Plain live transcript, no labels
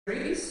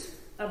series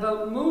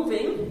about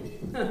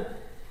moving.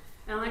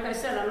 And like I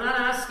said, I'm not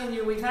asking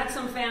you, we've had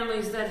some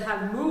families that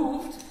have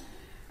moved.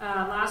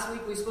 Last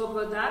week we spoke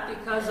about that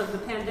because of the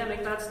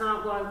pandemic. That's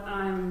not what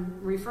I'm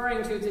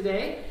referring to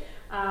today.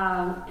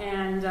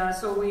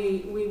 So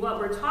what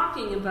we're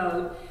talking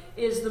about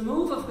is the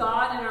move of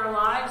God in our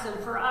lives, and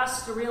for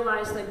us to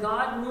realize that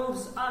God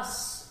moves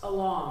us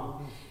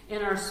along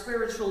in our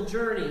spiritual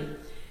journey.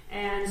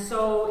 And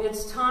so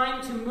it's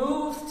time to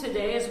move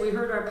today, as we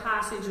heard our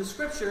passage of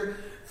Scripture,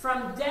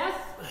 from death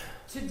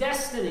to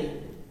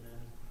destiny.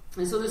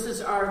 And so this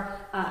is our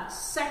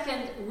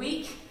second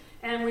week,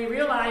 and we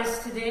realize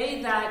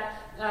today that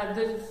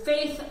the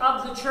faith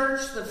of the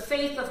church, the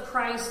faith of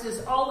Christ,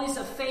 is always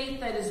a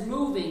faith that is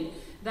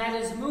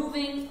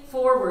moving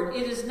forward.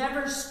 It is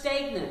never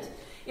stagnant.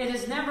 It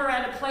is never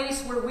at a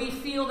place where we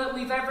feel that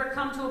we've ever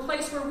come to a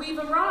place where we've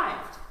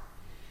arrived.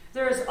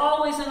 There is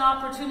always an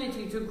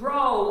opportunity to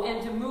grow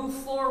and to move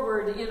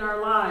forward in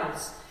our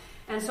lives.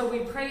 And so we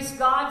praise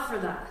God for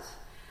that.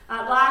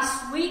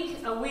 Last week,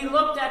 we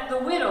looked at the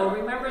widow.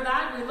 Remember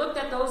that? We looked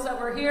at those that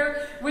were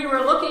here. We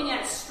were looking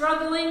at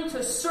struggling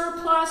to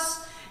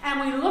surplus. And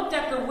we looked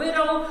at the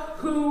widow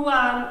who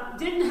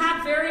didn't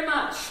have very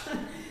much.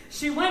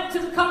 She went to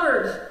the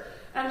cupboard,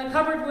 and the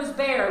cupboard was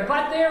bare.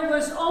 But there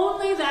was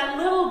only that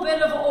little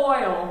bit of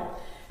oil.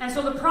 And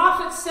so the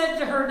prophet said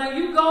to her, "Now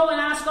you go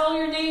and ask all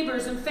your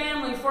neighbors and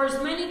family for as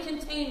many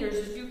containers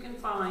as you can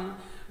find.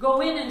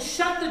 Go in and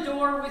shut the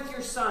door with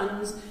your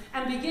sons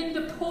and begin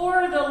to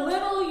pour the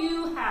little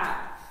you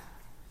have."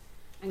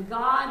 And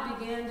God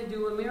began to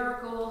do a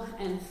miracle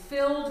and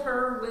filled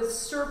her with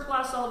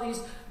surplus. All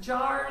these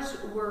jars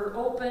were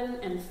open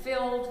and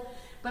filled.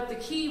 But the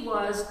key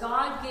was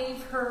God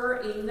gave her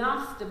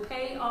enough to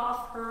pay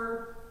off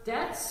her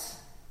debts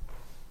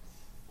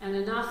and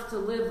enough to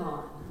live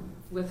on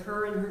with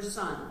her and her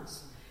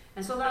sons.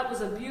 And so that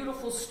was a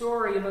beautiful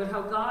story about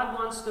how God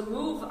wants to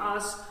move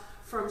us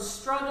from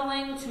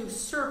struggling to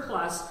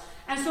surplus.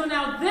 And so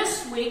now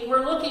this week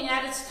we're looking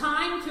at it's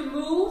time to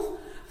move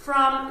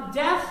from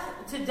death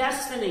to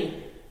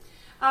destiny.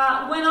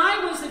 When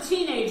I was a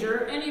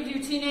teenager, any of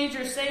you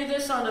teenagers say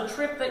this on a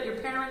trip that your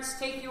parents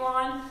take you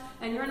on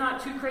and you're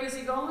not too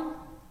crazy going?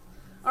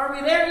 Are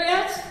we there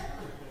yet?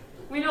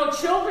 We know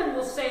children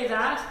will say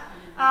that.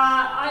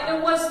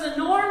 It was the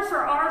norm for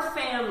our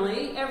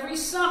family. Every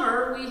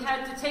summer we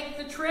had to take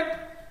the trip.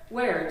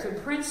 Where? To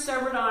Prince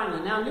Edward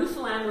Island. Now,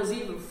 Newfoundland was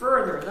even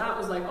further. That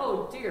was like,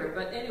 oh dear.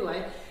 But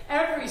anyway,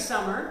 every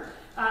summer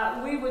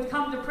we would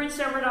come to Prince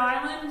Edward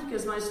Island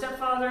because my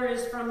stepfather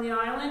is from the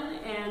island,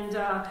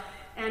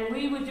 and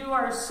we would do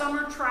our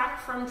summer track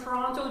from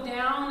Toronto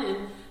down,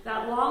 and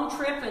that long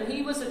trip. And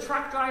he was a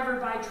truck driver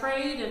by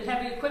trade and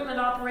heavy equipment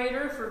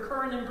operator for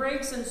Curran and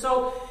Briggs, and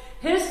so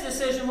his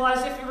decision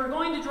was if you were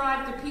going to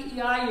drive to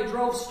PEI, you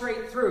drove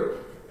straight through.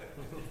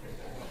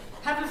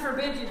 Heaven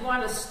forbid you'd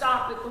want to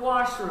stop at the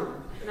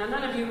washroom. Now,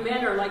 none of you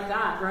men are like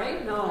that,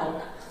 right?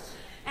 No.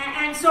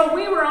 And so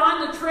we were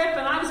on the trip,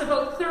 and I was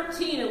about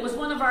 13. It was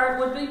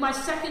would be my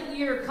second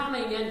year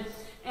coming,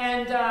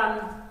 and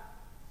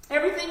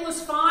everything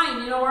was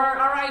fine. You know,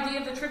 our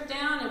idea of the trip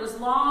down, it was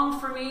long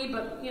for me,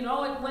 but, you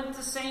know, it went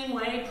the same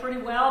way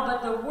pretty well.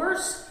 But the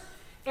worst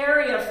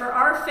area for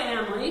our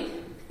family,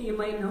 you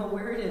might know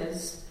where it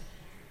is,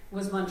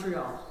 was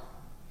Montreal.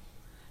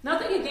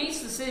 Nothing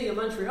against the city of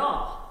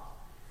Montreal.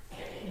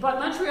 But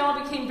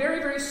Montreal became very,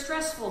 very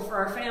stressful for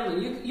our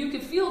family. You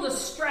could feel the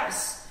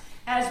stress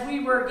as we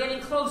were getting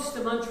close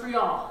to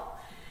Montreal.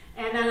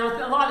 And then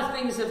a lot of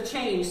things have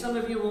changed. Some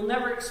of you will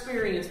never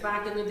experience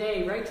back in the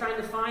day, right? Trying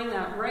to find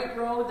that right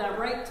road, that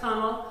right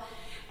tunnel.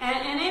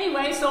 And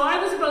anyway, so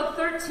I was about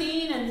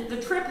 13, and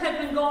the trip had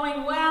been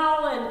going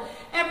well, and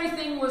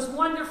everything was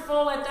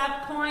wonderful at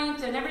that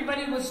point, and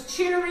everybody was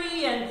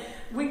cheery, and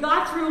we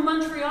got through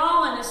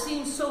Montreal, and it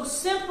seemed so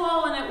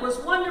simple, and it was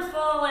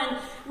wonderful, and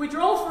we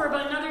drove for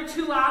about another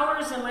 2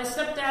 hours, and my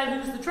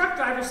stepdad, who's the truck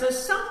driver,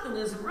 says, "Something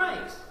isn't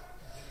right.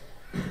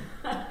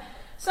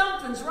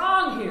 Something's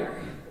wrong here."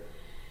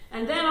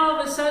 And then all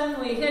of a sudden,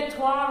 we hit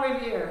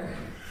Trois-Rivières.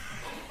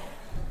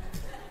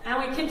 And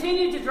we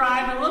continued to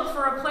drive and look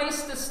for a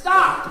place to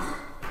stop.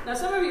 Now,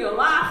 some of you are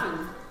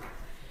laughing.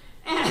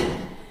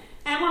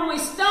 And when we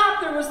stopped,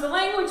 there was the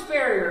language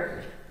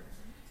barrier.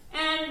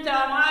 And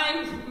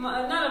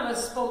none of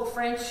us spoke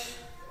French.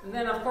 And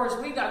then, of course,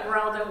 we got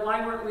growled at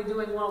why weren't we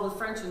doing well with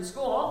French in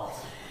school.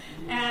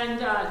 And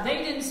they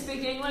didn't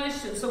speak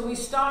English, and so we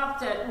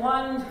stopped at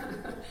one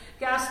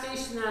gas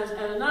station at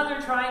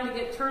another, trying to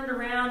get turned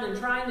around and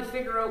trying to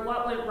figure out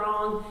what went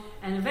wrong.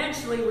 And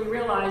eventually we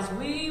realized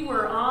we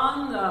were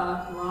on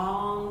the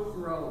wrong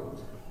road.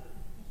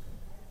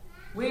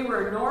 We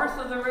were north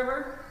of the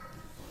river,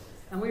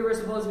 and we were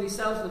supposed to be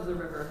south of the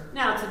river.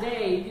 Now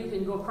today you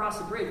can go across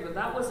the bridge, but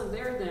that wasn't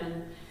there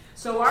then.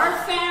 So our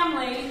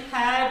family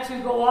had to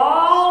go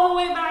all the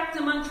way back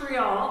to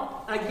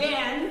Montreal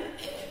again,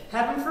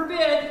 heaven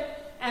forbid,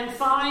 and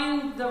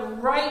find the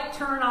right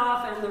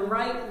turnoff and the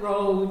right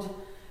road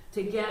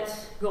to get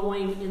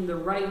going in the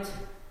right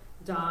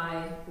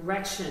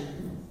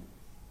direction.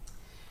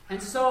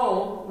 And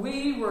so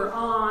we were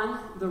on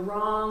the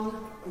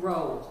wrong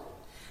road.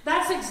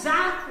 That's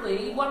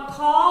exactly what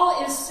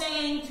Paul is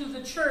saying to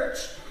the church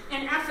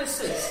in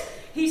Ephesus.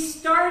 He's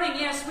starting,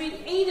 yes, verse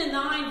 8 and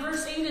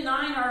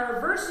 9 are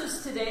our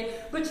verses today,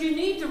 but you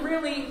need to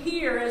really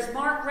hear, as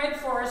Mark read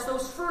for us,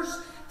 those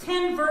first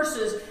 10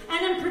 verses.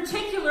 And in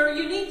particular,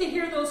 you need to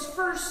hear those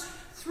first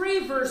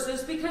 3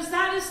 verses, because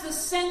that is the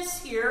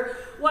sense here,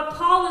 what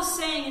Paul is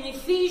saying in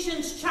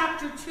Ephesians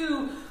chapter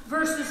 2,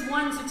 verses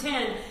 1 to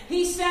 10.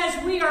 He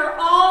says, we are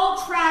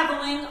all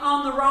traveling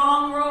on the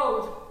wrong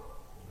road.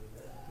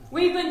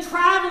 We've been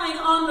traveling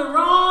on the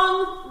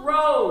wrong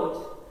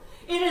road.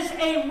 It is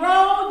a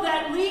road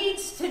that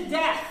leads to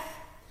death.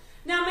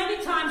 Now,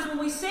 many times when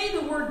we say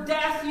the word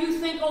death, you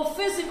think, oh,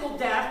 physical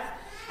death.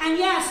 And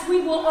yes, we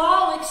will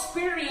all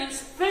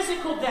experience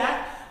physical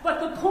death. But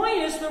the point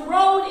is, the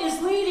road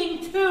is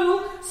leading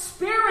to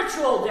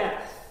spiritual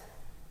death,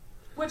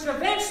 which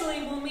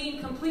eventually will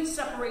mean complete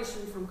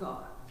separation from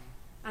God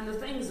and the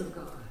things of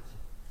God.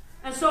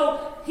 And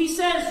so he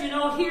says,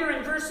 here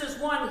in verses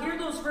 1, hear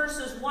those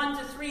verses 1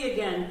 to 3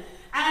 again.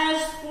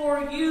 As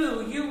for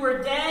you, you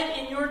were dead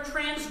in your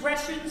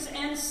transgressions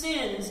and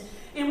sins,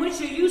 in which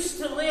you used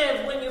to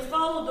live when you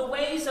followed the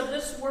ways of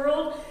this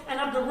world and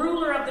of the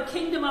ruler of the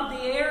kingdom of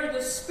the air,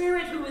 the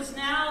spirit who is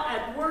now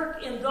at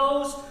work in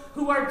those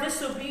who are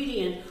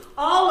disobedient.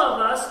 All of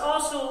us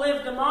also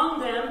lived among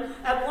them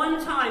at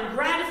one time,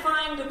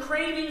 gratifying the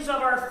cravings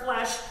of our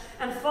flesh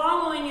and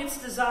following its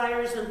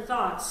desires and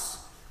thoughts.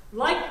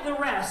 Like the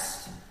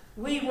rest,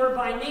 we were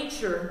by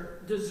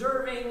nature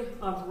deserving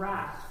of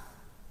wrath.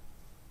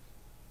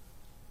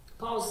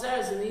 Paul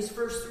says in these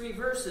first 3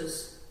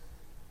 verses,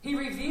 he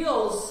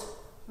reveals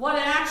what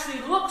it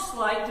actually looks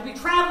like to be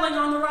traveling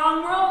on the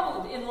wrong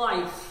road in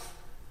life.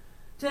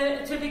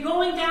 To be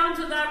going down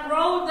to that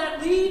road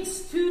that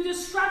leads to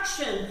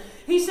destruction.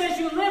 He says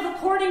you live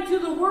according to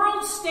the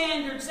world's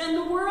standards and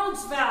the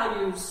world's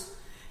values.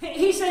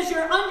 He says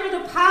you're under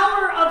the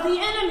power of the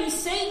enemy,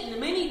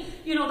 Satan.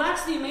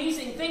 That's the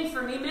amazing thing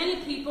for me. Many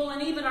people,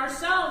 and even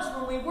ourselves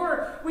when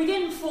we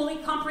didn't fully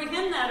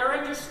comprehend that or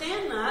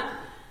understand that.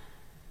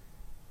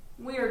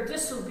 We are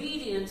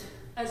disobedient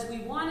as we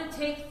want to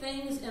take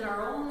things in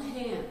our own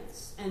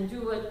hands and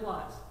do it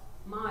what?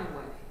 My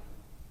way.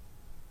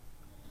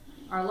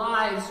 Our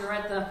lives are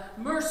at the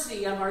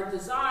mercy of our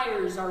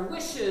desires, our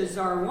wishes,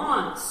 our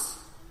wants.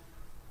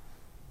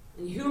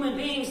 And human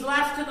beings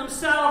left to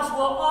themselves will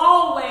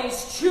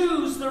always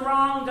choose the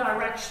wrong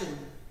direction.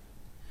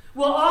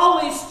 Will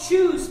always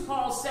choose,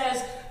 Paul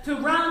says, to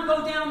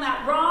go down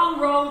that wrong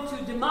road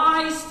to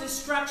demise,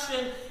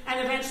 destruction, and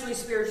eventually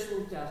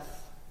spiritual death.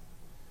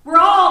 We're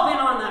all been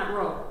on that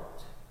road.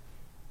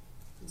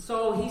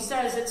 So he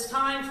says it's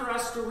time for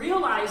us to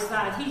realize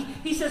that.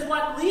 He says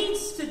what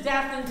leads to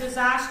death and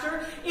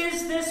disaster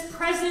is this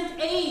present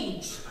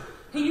age.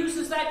 He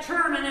uses that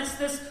term, and it's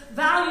this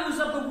values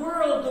of the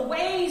world, the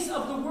ways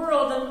of the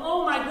world, and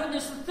oh my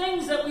goodness, the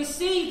things that we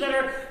see that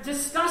are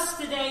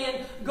discussed today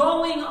and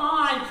going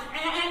on.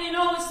 And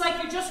it's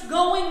like you're just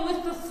going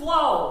with the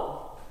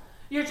flow.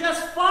 You're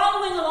just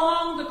following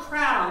along the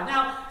crowd.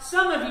 Now,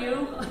 some of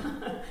you,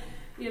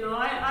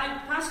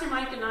 Pastor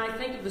Mike and I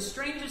think of the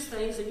strangest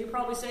things, and you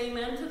probably say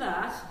amen to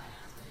that.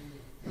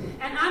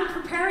 And I'm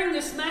preparing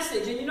this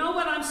message, and you know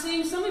what I'm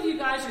seeing? Some of you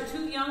guys are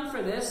too young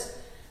for this.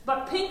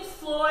 But Pink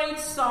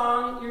Floyd's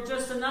song, You're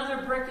Just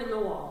Another Brick in the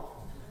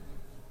Wall.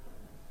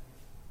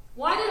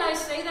 Why did I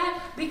say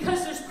that?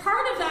 Because there's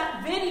part of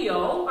that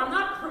video, I'm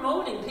not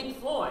promoting Pink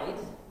Floyd,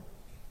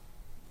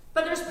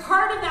 but there's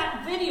part of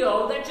that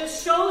video that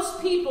just shows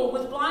people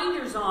with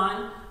blinders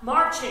on,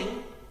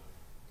 marching,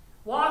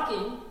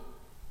 walking,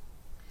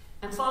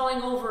 and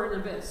falling over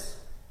an abyss,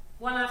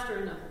 one after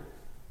another.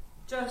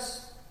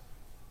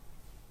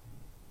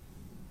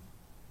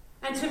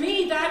 And to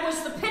me, that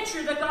was the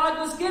picture that God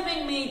was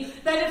giving me,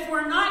 that if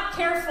we're not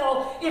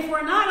careful, if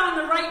we're not on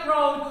the right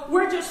road,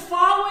 we're just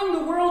following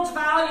the world's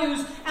values,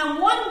 and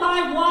one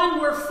by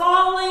one we're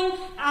falling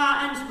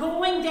and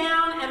going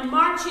down and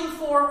marching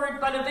forward,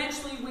 but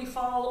eventually we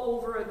fall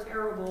over a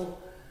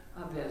terrible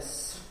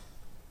abyss.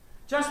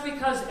 Just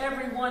because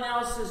everyone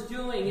else is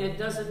doing it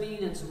doesn't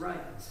mean it's right.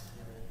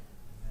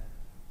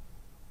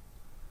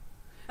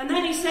 And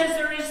then he says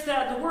there is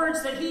the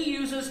words that he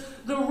uses,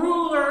 the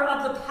ruler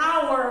of the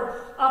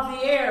power of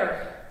the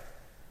air.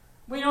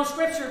 We know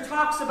Scripture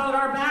talks about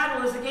our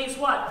battle is against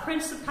what?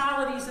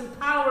 Principalities and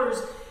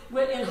powers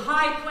in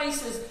high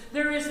places.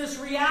 There is this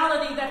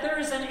reality that there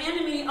is an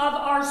enemy of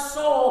our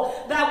soul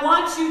that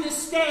wants you to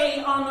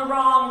stay on the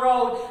wrong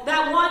road,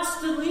 that wants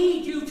to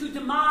lead you to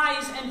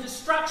demise and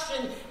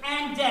destruction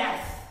and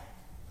death.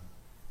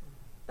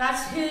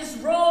 That's his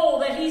role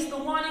that he's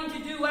been wanting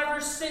to do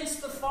ever since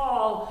the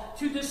fall,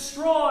 to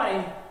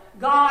destroy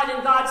God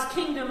and God's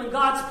kingdom and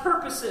God's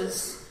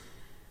purposes.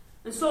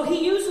 And so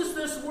he uses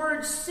this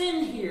word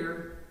sin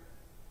here.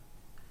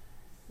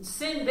 And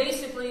sin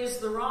basically is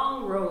the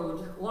wrong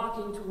road,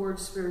 walking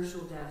towards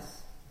spiritual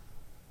death.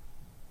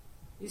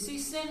 You see,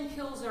 sin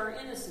kills our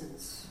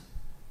innocence.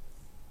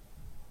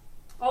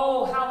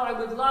 Oh, how I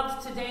would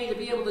love today to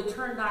be able to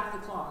turn back the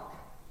clock.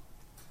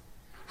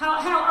 How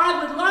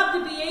I would love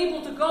to be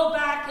able to go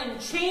back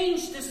and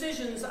change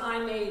decisions I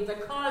made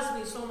that caused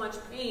me so much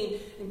pain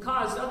and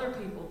caused other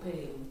people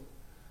pain.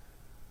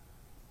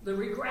 The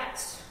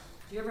regrets.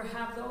 Do you ever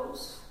have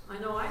those? I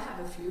know I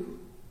have a few.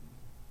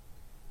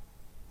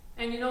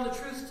 And you know, the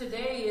truth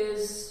today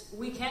is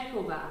we can't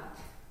go back.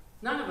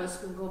 None of us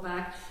can go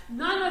back.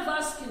 None of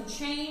us can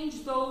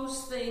change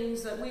those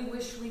things that we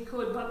wish we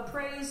could. But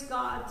praise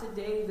God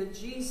today that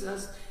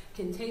Jesus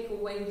can take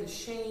away the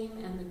shame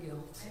and the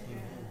guilt.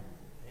 Amen.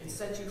 And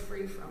set you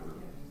free from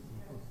them.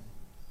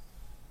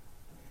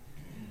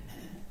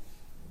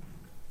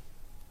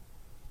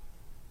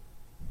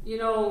 You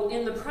know,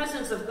 in the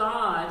presence of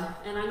God,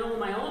 and I know in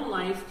my own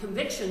life,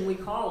 conviction we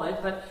call it,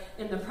 but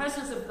in the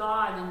presence of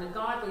God and the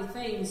godly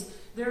things,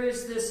 there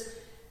is this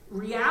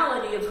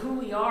reality of who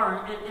we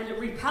are, and it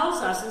repels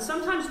us. And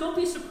sometimes don't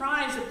be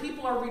surprised if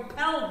people are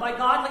repelled by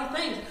godly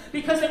things,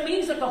 because it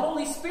means that the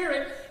Holy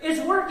Spirit is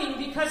working.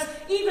 Because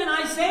even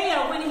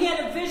Isaiah, when he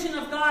had a vision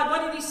of God,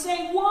 what did he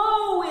say?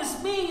 Woe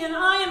is me, and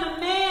I am a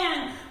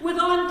man with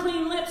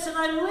unclean lips, and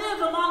I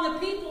live among a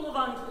people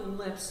of unclean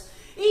lips.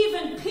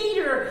 Even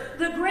Peter,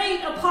 the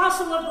great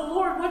apostle of the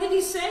Lord, what did he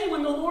say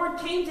when the Lord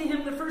came to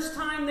him the first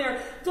time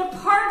there?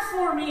 Depart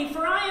from me,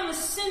 for I am a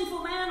sinful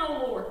man,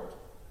 O Lord.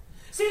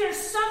 See, there's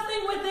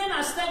something within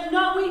us that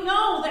we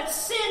know that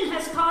sin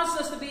has caused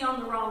us to be on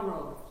the wrong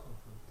road.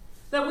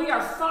 That we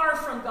are far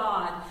from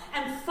God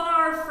and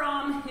far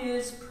from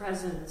His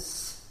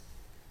presence.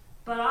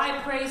 But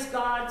I praise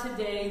God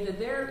today that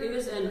there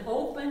is an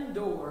open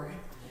door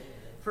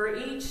for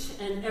each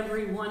and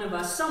every one of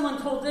us.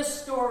 Someone told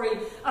this story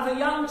of a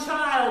young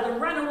child, a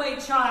runaway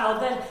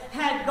child, that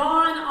had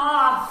gone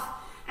off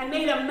and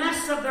made a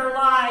mess of their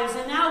lives,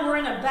 and now we're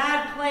in a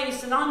bad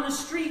place and on the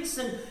streets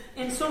and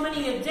in so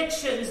many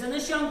addictions. And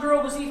this young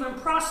girl was even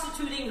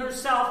prostituting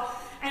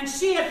herself, and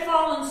she had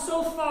fallen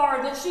so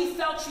far that she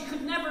felt she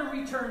could never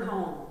return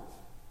home.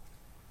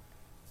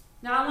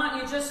 Now I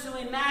want you just to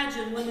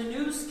imagine when the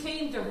news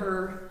came to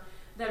her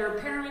that her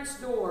parents'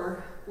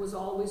 door was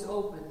always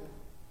open,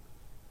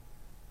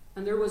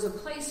 and there was a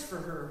place for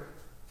her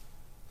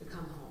to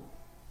come home.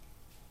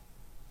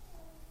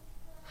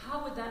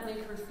 How would that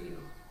make her feel?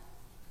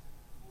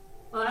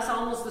 Well, that's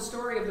almost the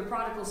story of the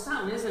prodigal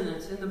son, isn't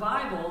it, in the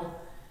Bible?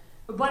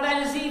 But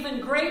that is even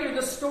greater,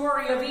 the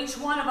story of each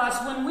one of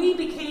us when we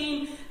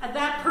became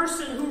that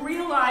person who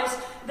realized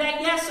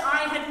that, yes,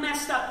 I had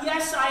messed up.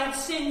 Yes, I have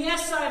sinned.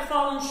 Yes, I have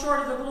fallen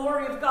short of the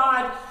glory of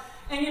God.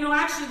 And you know,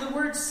 actually the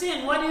word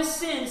sin, what is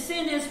sin?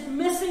 Sin is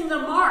missing the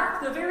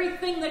mark, the very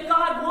thing that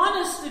God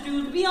wanted us to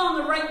do, to be on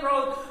the right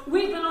road.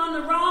 We've been on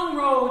the wrong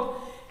road.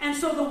 And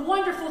so the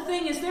wonderful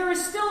thing is there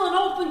is still an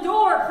open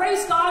door.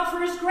 Praise God for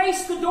His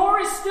grace. The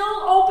door is still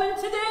open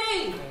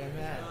today.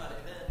 Amen.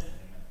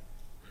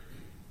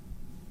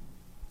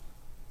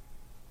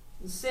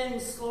 Sin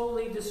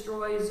slowly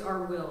destroys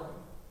our will.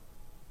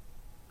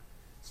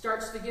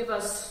 Starts to give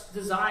us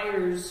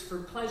desires for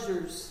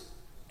pleasures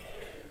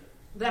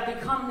that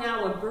become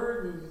now a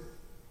burden,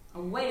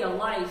 a way of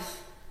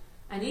life,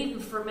 and even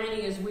for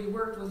many, as we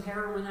worked with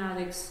heroin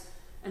addicts,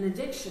 an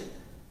addiction.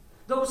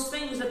 Those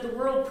things that the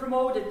world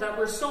promoted that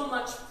were so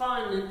much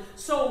fun and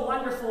so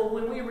wonderful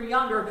when we were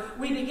younger,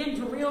 we begin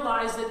to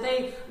realize that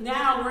they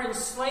now were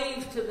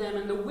enslaved to them,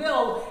 and the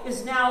will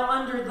is now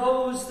under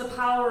the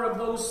power of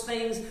those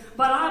things.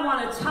 But I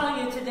want to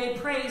tell you today,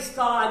 praise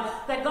God,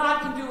 that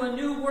God can do a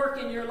new work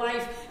in your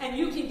life, and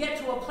you can get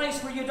to a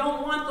place where you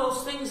don't want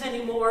those things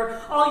anymore.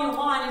 All you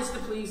want is to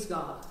please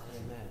God.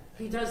 Amen.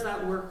 He does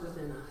that work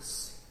within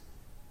us.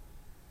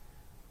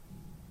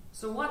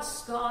 So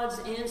what's God's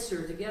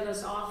answer to get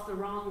us off the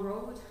wrong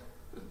road?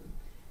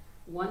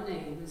 One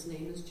name. His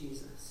name is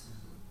Jesus.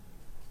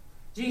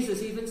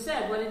 Jesus even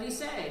said, what did He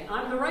say?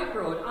 I'm the right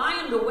road. I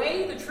am the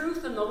way, the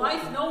truth, and the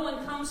life. No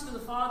one comes to the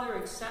Father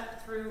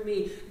except through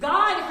me.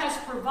 God has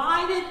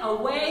provided a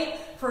way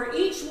for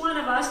each one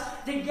of us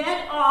to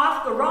get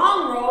off the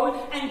wrong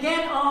road and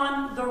get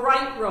on the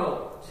right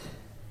road.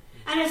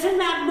 And it's in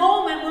that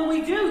moment when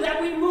we do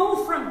that we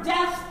move from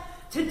death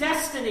to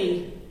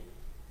destiny.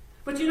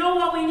 But you know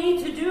what we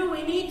need to do?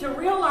 We need to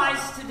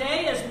realize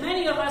today, as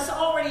many of us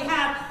already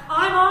have,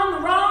 I'm on the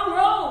wrong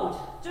road.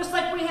 Just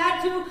like we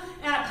had to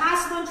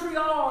pass Montreal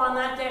on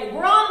that day.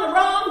 We're on the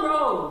wrong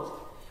road.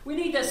 We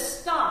need to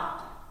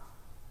stop.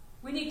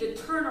 We need to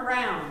turn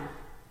around.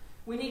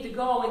 We need to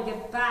go and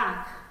get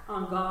back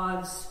on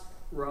God's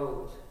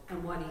road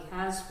and what He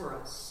has for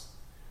us.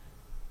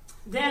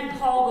 Then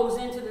Paul goes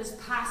into this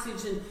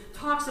passage and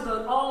talks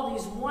about all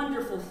these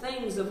wonderful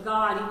things of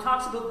God. He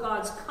talks about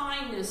God's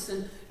kindness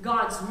and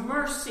God's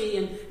mercy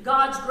and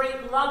God's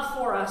great love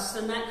for us,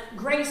 and that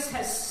grace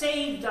has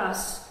saved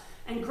us.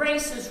 And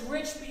grace is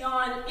rich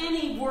beyond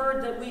any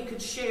word that we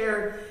could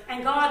share.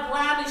 And God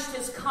lavished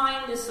His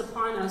kindness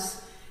upon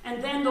us.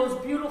 And then those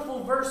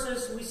beautiful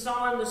verses we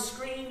saw on the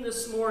screen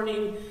this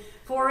morning.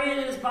 For it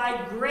is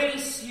by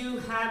grace you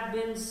have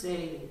been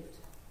saved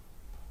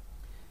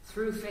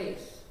through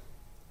faith.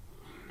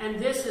 And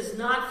this is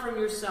not from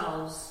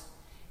yourselves.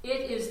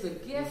 It is the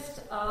gift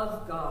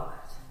of God,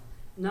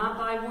 not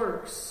by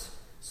works,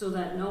 so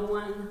that no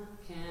one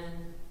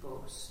can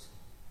boast.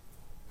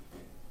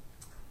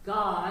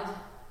 God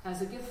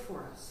has a gift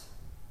for us,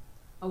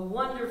 a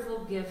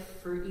wonderful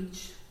gift for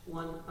each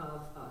one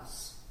of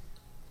us.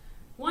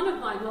 One of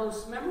my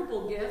most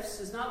memorable gifts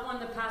is not one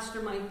that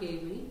Pastor Mike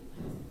gave me.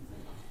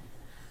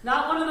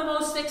 Not one of the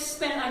most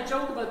expensive. I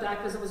joke about that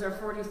because it was our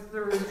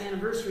 43rd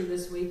anniversary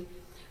this week.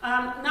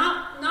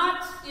 Not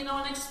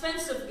an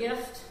expensive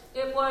gift.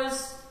 It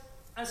was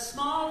a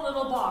small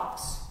little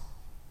box.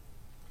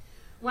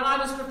 When I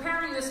was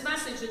preparing this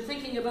message and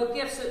thinking about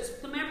gifts, it's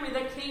the memory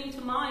that came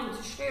to mind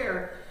to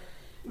share.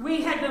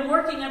 We had been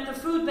working at the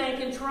food bank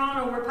in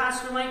Toronto where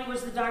Pastor Mike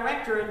was the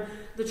director, and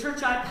the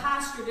church I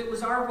pastored, it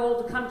was our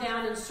role to come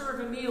down and serve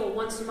a meal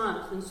once a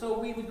month. And so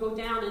we would go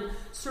down and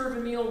serve a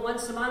meal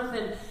once a month.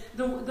 And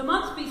the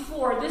month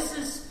before,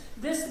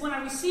 when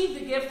I received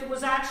the gift, it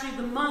was actually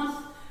the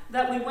month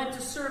that we went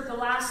to serve the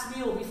last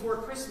meal before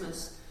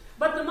Christmas.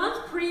 But the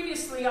month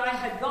previously I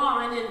had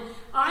gone, and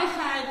I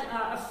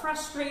had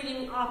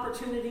frustrating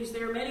opportunities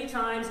there many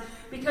times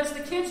because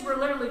the kids were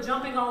literally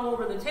jumping all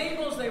over the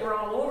tables. They were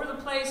all over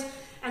the place.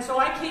 And so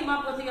I came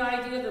up with the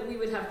idea that we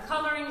would have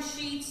coloring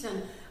sheets,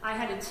 and I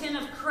had a tin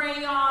of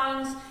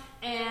crayons,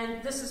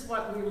 and this is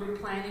what we were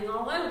planning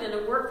all out. And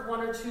it worked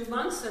 1 or 2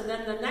 months, and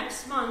then the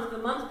next month, the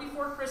month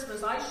before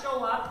Christmas, I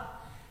show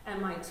up,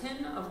 and my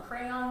tin of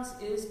crayons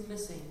is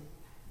missing.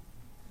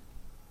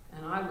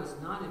 And I was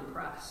not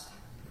impressed.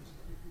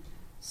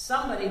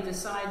 Somebody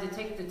decided to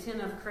take the tin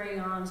of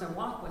crayons and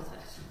walk with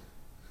it.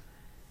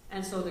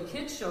 And so the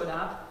kids showed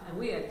up, and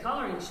we had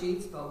coloring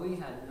sheets, but we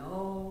had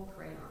no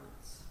crayons.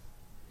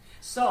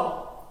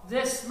 So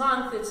this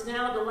month, it's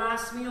now the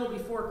last meal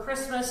before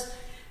Christmas.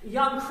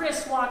 Young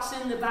Chris walks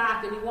in the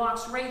back, and he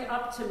walks right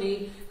up to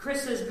me.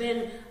 Chris has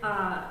been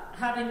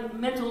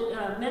having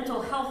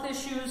mental health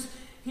issues.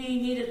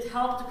 He needed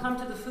help to come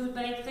to the food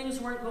bank. Things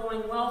weren't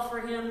going well for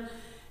him.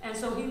 And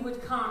so he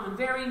would come, a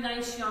very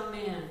nice young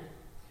man.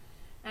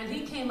 And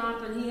he came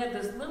up and he had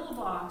this little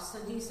box,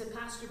 and he said,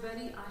 Pastor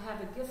Betty, I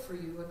have a gift for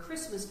you, a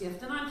Christmas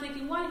gift. And I'm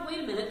thinking, wait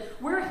a minute,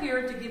 we're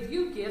here to give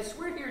you gifts.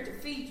 We're here to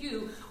feed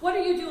you. What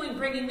are you doing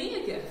bringing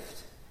me a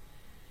gift?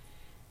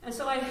 And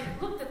so I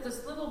looked at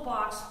this little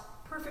box,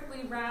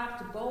 perfectly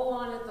wrapped, a bow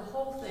on it, the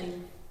whole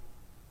thing,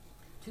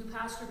 to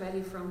Pastor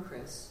Betty from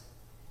Chris.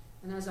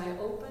 And as I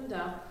opened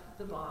up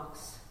the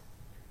box,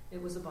 it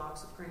was a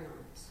box of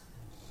crayons.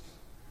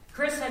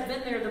 Chris had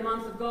been there the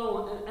month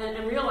ago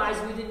and realized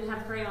we didn't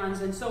have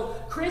crayons. And so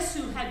Chris,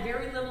 who had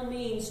very little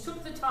means,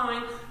 took the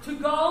time to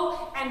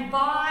go and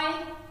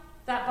buy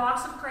that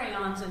box of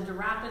crayons and to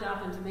wrap it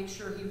up and to make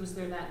sure he was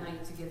there that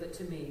night to give it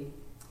to me.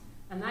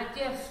 And that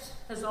gift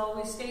has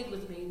always stayed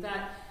with me,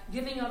 that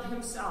giving of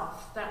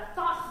himself, that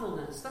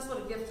thoughtfulness. That's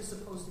what a gift is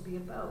supposed to be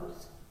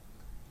about.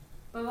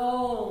 But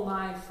oh,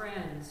 my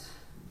friends,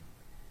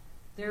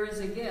 there is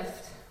a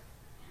gift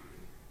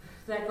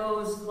that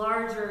goes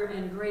larger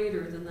and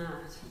greater than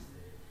that.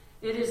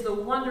 It is the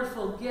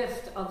wonderful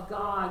gift of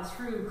God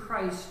through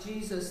Christ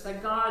Jesus,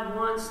 that God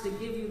wants to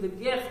give you the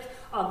gift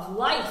of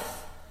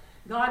life.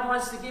 God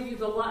wants to give you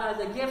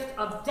the gift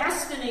of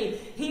destiny.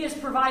 He has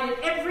provided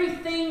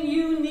everything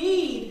you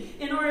need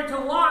in order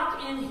to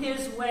walk in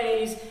His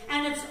ways.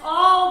 And it's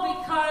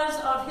all because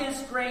of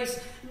His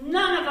grace.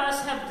 None of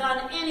us have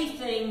done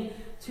anything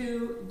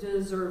to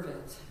deserve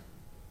it.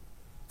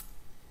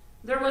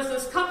 There was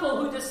this couple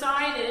who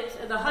decided,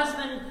 the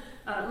husband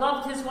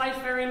loved his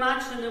wife very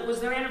much, and it was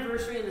their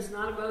anniversary, and it's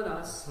not about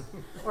us,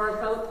 or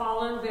about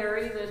Paula and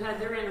Barry that had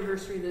their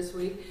anniversary this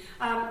week.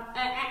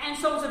 And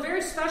so it was a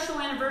very special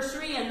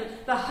anniversary, and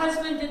the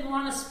husband didn't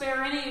want to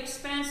spare any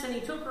expense, and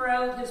he took her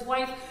out, his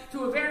wife,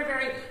 to a very,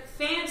 very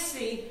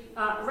fancy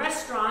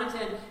restaurant,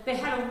 and they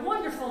had a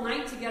wonderful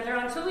night together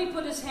until he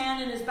put his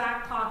hand in his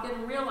back pocket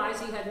and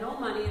realized he had no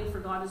money and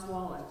forgot his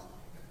wallet.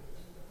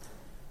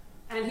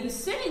 And he's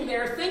sitting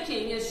there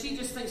thinking, as she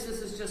just thinks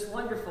this is just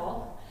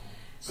wonderful,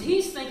 so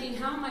he's thinking,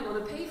 how am I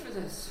going to pay for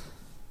this?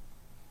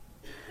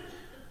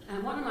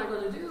 And what am I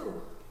going to do?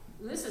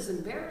 This is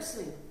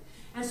embarrassing.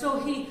 And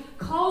so he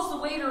calls the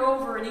waiter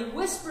over and he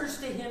whispers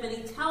to him and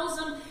he tells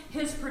him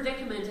his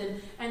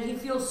predicament, and he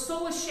feels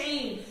so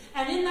ashamed.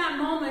 And in that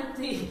moment,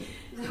 the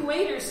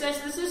waiter says,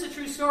 this is a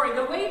true story,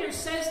 the waiter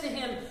says to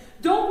him,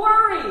 don't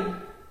worry,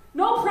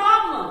 no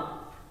problem.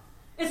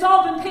 It's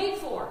all been paid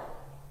for.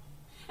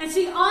 And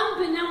see,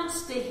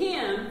 unbeknownst to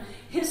him,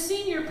 his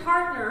senior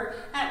partner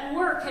at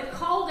work had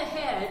called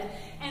ahead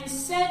and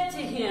said to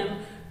him,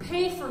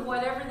 pay for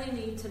whatever they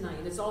need tonight.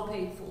 It's all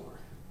paid for.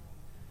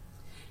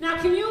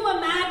 Now, can you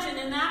imagine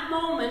in that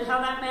moment how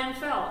that man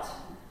felt?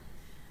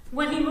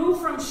 When he moved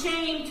from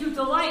shame to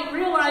delight,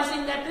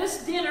 realizing that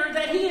this dinner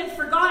that he had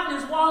forgotten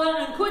his wallet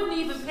and couldn't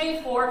even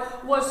pay for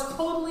was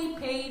totally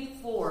paid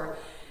for.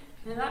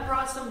 And that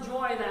brought some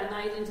joy that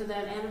night into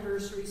that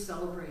anniversary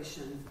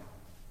celebration.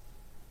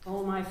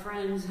 Oh, my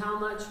friends, how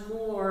much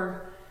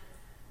more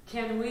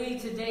Can we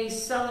today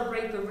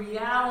celebrate the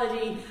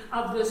reality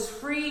of this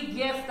free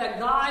gift that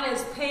God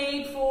has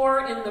paid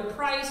for in the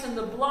price and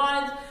the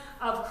blood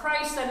of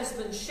Christ that has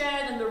been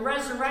shed, and the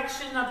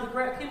resurrection of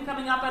Him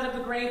coming up out of the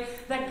grave,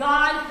 that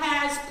God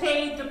has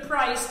paid the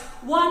price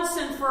once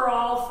and for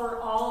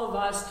all of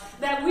us,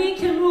 that we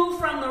can move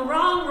from the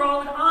wrong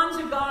road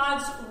onto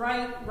God's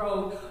right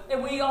road,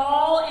 and we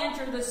all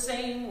enter the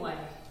same way,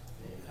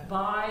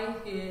 by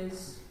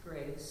His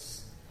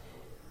grace.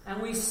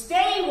 And we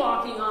stay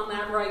walking on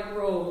that right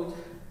road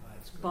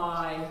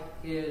by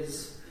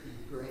His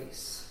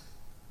grace.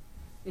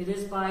 It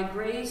is by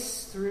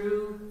grace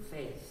through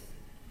faith.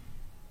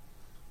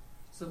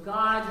 So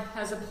God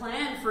has a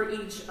plan for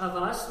each of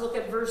us. Look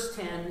at verse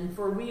 10.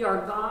 For we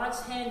are God's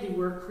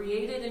handiwork,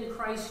 created in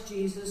Christ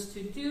Jesus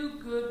to do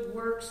good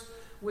works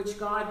which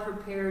God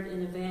prepared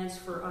in advance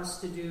for us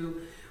to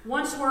do.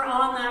 Once we're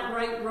on that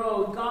right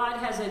road, God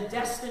has a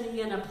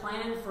destiny and a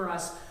plan for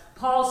us.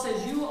 Paul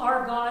says, you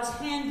are God's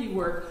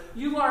handiwork.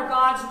 You are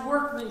God's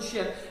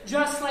workmanship.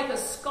 Just like a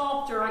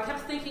sculptor. I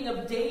kept thinking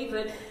of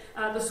David,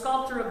 the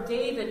sculptor of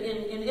David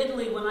in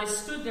Italy, when I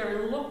stood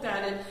there and looked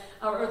at it,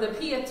 or the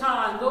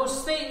Pietà, and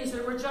those things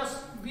that were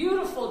just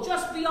beautiful,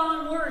 just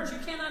beyond words. You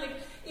cannot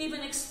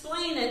even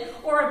explain it.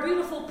 Or a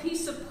beautiful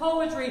piece of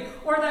poetry,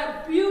 or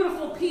that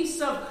beautiful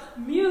piece of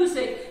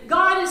music.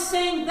 God is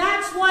saying,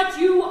 that's what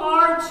you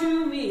are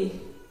to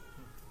me.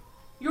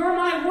 You're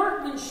my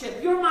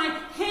workmanship. You're my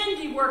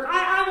handiwork.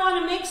 I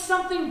want to make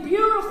something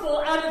beautiful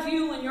out of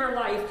you in your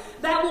life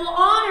that will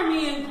honor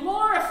me and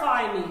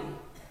glorify me.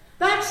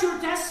 That's your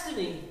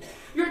destiny.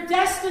 Your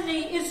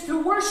destiny is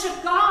to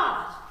worship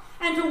God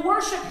and to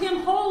worship Him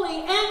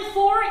wholly and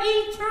for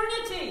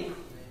eternity.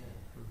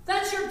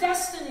 That's your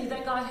destiny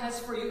that God has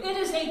for you. It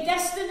is a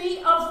destiny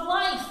of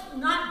life,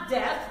 not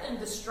death and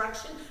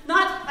destruction,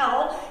 not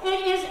hell.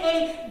 It is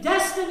a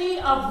destiny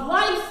of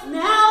life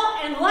now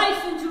and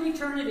life into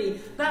eternity.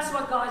 That's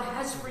what God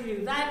has for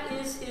you. That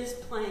is His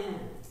plan.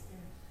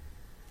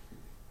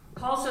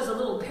 Paul says a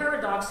little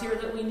paradox here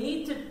that we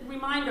need to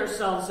remind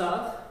ourselves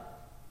of.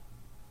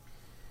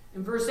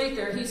 In verse 8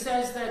 there, he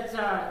says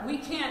that we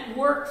can't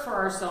work for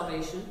our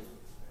salvation.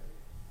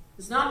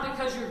 It's not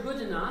because you're good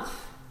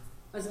enough.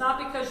 It's not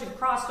because you've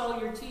crossed all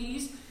your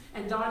T's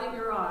and dotted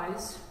your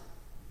I's.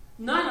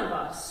 None of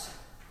us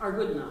are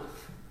good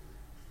enough.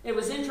 It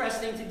was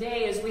interesting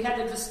today as we had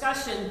a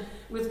discussion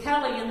with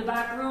Kelly in the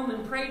back room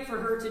and prayed for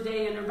her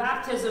today in her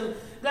baptism,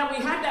 that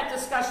we had that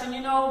discussion,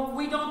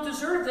 we don't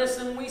deserve this,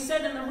 and we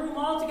said in the room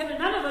all together,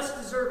 none of us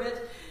deserve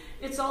it.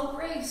 It's all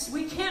grace.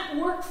 We can't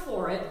work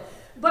for it.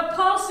 But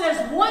Paul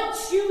says,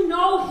 once you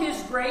know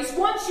His grace,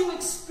 once you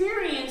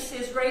experience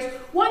His grace,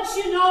 once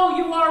you know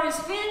you are His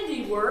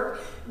handiwork,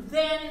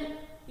 then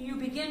you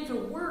begin to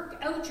work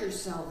out your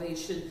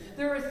salvation.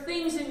 There are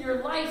things in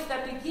your life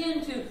that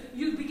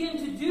you begin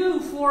to do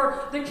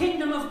for the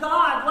kingdom of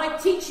God,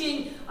 like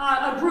teaching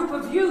a group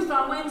of youth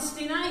on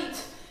Wednesday night.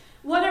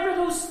 Whatever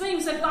those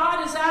things that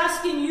God is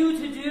asking you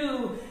to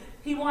do,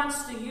 He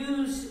wants to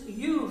use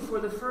you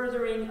for the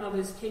furthering of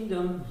His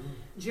kingdom.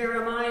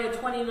 Jeremiah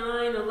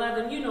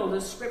 29:11, you know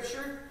this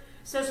scripture,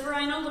 says, for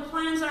I know the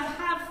plans I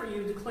have for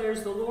you,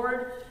 declares the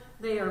Lord.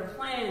 They are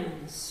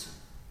plans.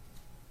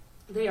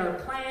 They are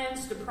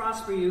plans to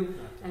prosper you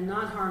and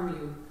not harm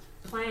you.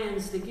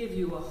 Plans to give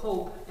you a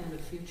hope and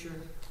a future.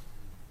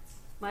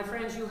 My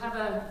friends, you have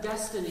a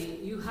destiny.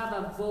 You have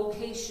a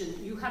vocation.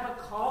 You have a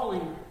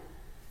calling.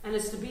 And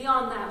it's to be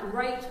on that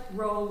right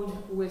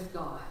road with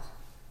God.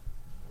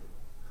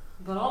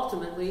 But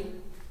ultimately,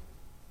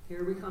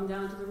 here we come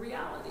down to the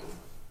reality.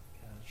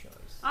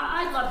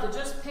 I'd love to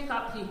just pick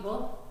up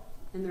people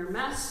in their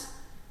mess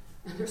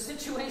and their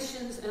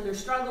situations and their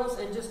struggles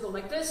and just go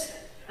like this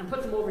and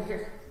put them over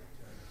here.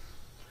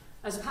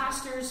 As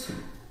pastors,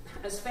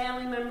 as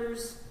family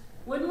members,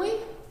 wouldn't we?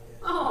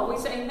 Oh, we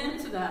say amen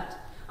to that.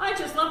 I'd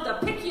just love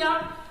to pick you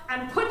up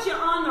and put you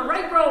on the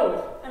right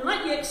road and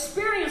let you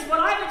experience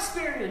what I've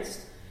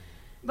experienced.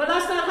 But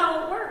that's not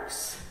how it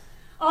works.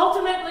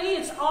 Ultimately,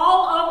 it's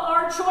all of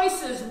our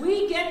choices.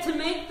 We get to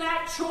make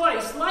that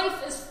choice.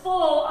 Life is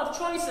full of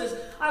choices.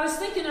 I was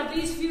thinking of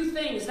these few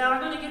things. Now,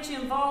 I'm going to get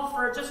you involved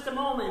for just a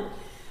moment.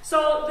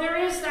 So there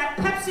is that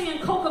Pepsi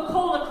and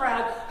Coca-Cola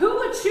crowd. Who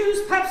would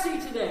choose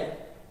Pepsi today?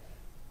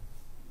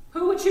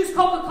 Who would choose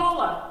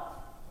Coca-Cola?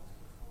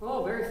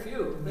 Oh, very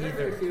few. Very,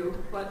 very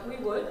few. But we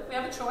would. We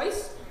have a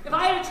choice. If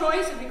I had a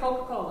choice, it'd be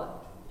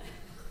Coca-Cola.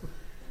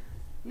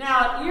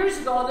 Now, years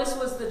ago, this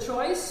was the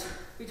choice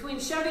between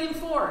Chevy and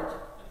Ford.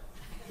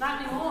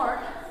 Not anymore.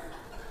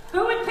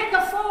 Who would pick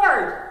a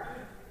Ford?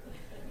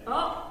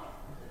 Oh.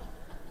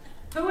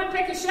 Who would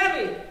pick a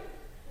Chevy?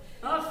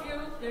 Oh, a few.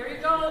 There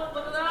you go.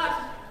 Look at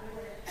that.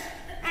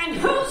 And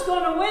who's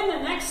going to win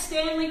the next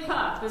Stanley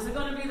Cup? Is it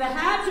going to be the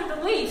Habs or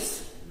the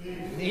Leafs?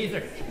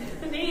 Neither.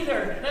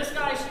 Neither. This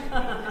guy should.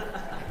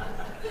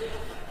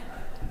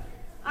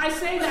 I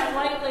say that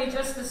lightly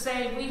just to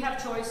say we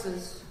have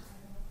choices.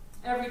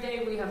 Every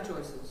day we have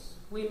choices.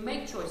 We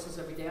make choices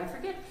every day. I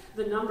forget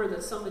the number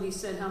that somebody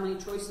said, how many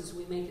choices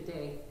we make a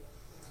day.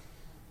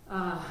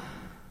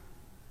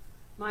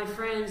 My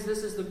friends, this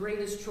is the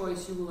greatest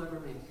choice you will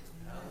ever make.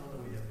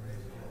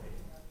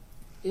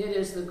 It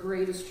is the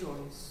greatest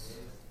choice.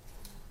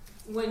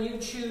 When you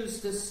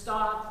choose to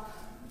stop,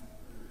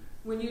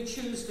 when you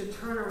choose to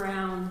turn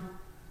around,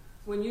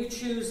 when you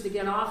choose to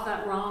get off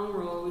that wrong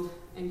road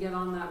and get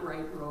on that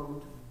right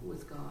road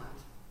with God.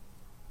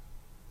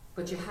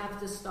 But you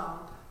have to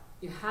stop.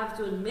 You have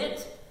to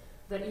admit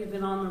that you've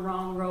been on the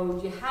wrong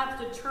road. You have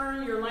to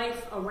turn your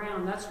life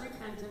around. That's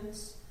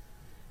repentance.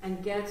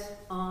 And get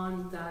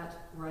on that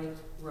right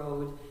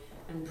road.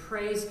 And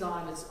praise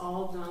God, it's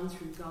all done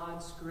through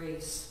God's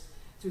grace,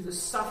 through the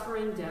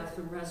suffering, death,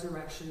 and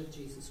resurrection of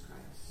Jesus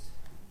Christ.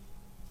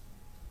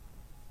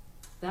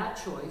 That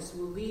choice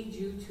will lead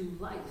you to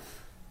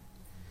life.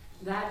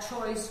 That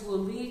choice will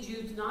lead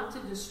you not to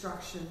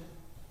destruction,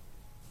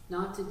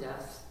 not to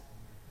death,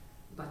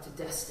 but to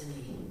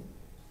destiny.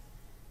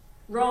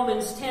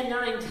 Romans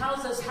 10:9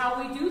 tells us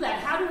how we do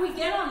that. How do we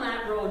get on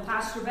that road,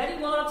 Pastor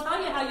Betty? Well, I'll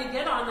tell you how you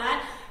get on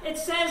that. It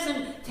says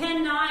in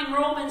 10:9,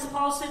 Romans,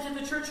 Paul said to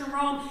the church in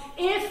Rome,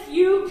 if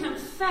you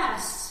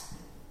confess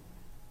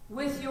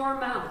with your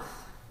mouth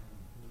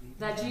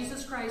that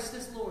Jesus Christ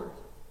is Lord.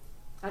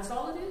 That's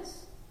all it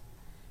is.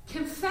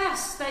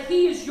 Confess that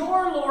He is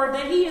your Lord,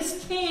 that He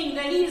is King,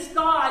 that He is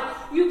God.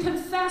 You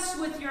confess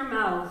with your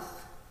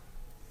mouth.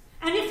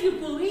 And if you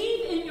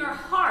believe in your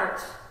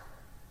heart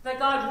that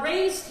God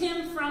raised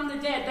Him from the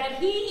dead, that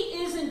He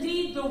is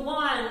indeed the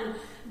one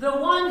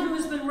who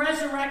has been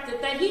resurrected,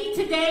 that He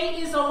today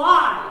is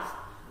alive.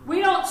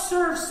 We don't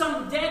serve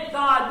some dead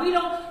God. We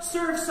don't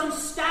serve some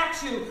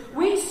statue.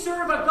 We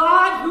serve a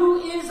God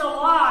who is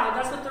alive.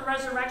 That's what the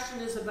resurrection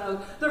is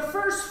about. The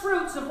first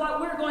fruits of what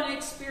we're going to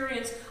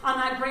experience on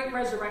that great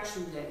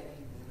resurrection day.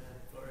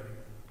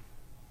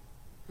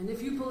 And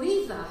if you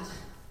believe that,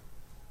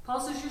 Paul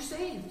says you're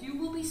saved. You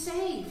will be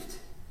saved.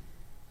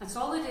 That's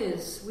all it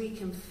is. We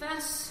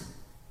confess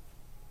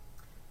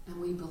and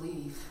we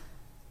believe.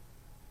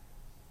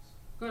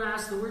 I'm going to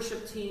ask the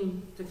worship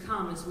team to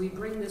come as we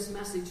bring this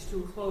message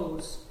to a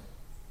close.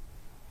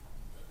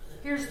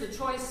 Here's the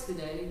choice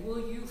today.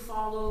 Will you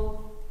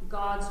follow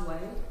God's way?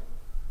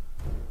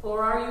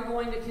 Or are you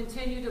going to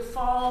continue to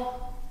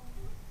follow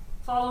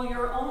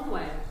your own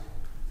way?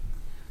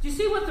 Do you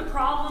see what the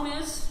problem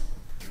is?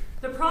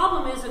 The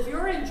problem is if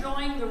you're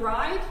enjoying the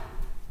ride,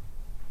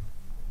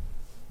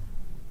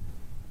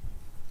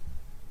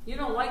 you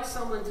don't like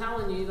someone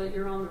telling you that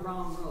you're on the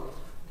wrong road.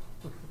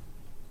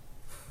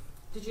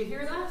 Did you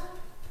hear that?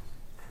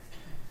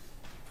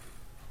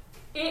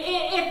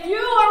 If you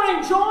are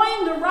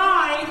enjoying the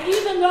ride,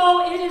 even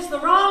though it is the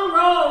wrong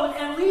road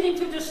and leading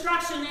to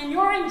destruction, and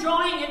you're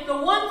enjoying it, the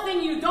one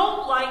thing you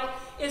don't like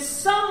is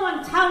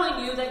someone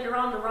telling you that you're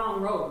on the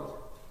wrong road.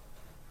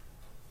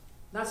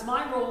 That's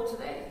my role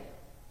today.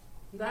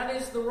 That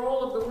is the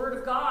role of the Word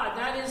of God.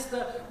 That is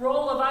the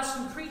role of us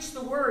who preach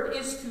the Word,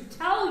 is to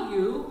tell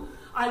you,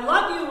 I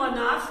love you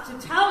enough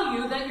to tell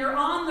you that you're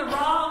on the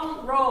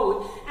wrong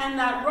road, and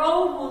that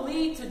road will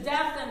lead to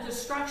death and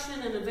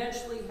destruction and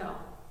eventually hell.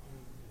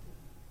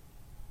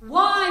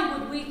 Why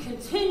would we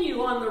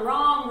continue on the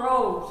wrong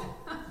road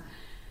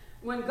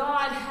when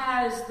God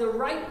has the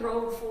right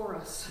road for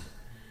us?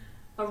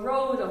 A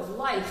road of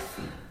life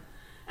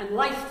and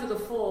life to the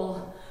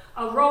full,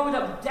 a road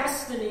of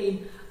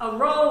destiny, a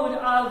road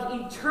of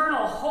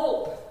eternal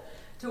hope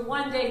to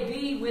one day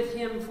be with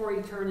Him for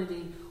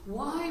eternity.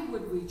 Why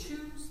would we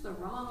choose the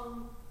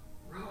wrong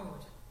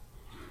road?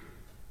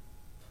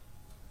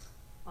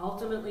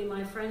 Ultimately,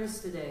 my friends,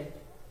 today,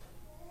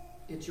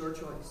 it's your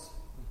choice.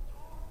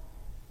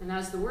 And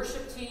as the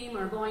worship team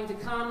are going to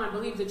come, I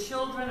believe the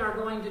children are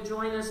going to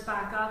join us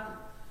back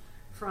up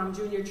from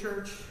junior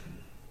church.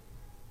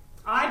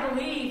 I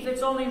believe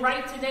it's only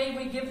right today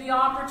we give the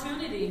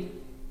opportunity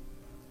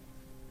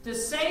to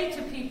say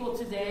to people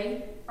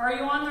today, are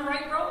you on the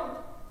right road?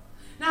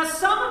 Now,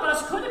 some of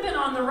us could have been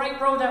on the right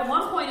road at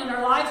one point in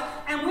our lives,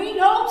 and we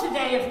know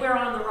today if we're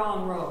on the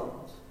wrong road.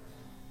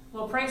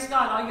 Well, praise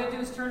God, all you got to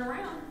do is turn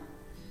around.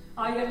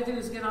 All you got to do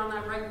is get on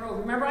that right road.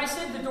 Remember I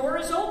said the door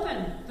is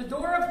open. The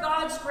door of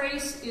God's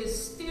grace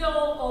is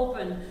still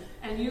open,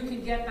 and you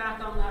can get back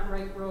on that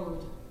right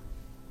road.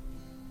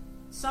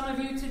 Some of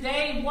you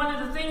today, one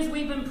of the things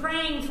we've been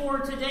praying for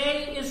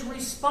today is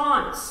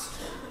response.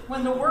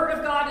 When the Word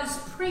of God is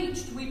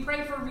preached, we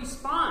pray for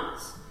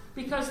response,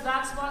 because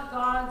that's what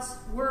God's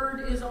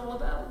Word is all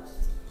about.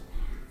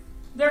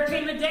 There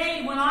came a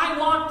day when I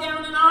walked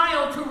down an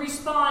aisle to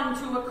respond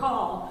to a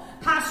call.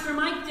 Pastor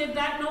Mike did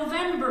that in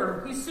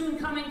November. He's soon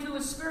coming to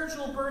his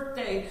spiritual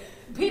birthday.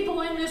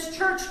 People in this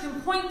church can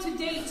point to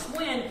dates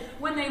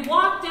when they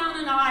walked down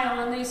an aisle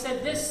and they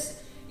said,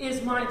 this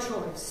is my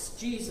choice,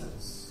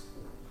 Jesus.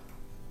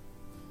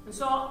 And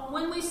so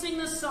when we sing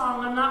this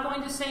song, I'm not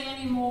going to say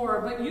any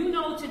more, but you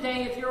know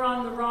today if you're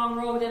on the wrong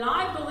road. And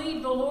I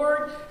believe the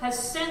Lord has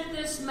sent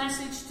this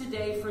message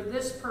today for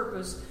this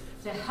purpose,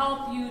 to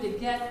help you to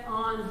get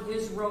on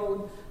His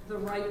road, the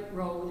right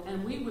road.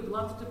 And we would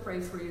love to pray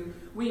for you.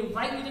 We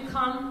invite you to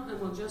come, and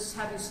we'll just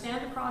have you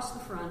stand across the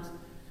front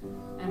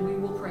and we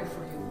will pray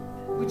for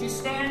you. Would you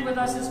stand with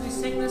us as we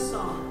sing this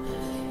song?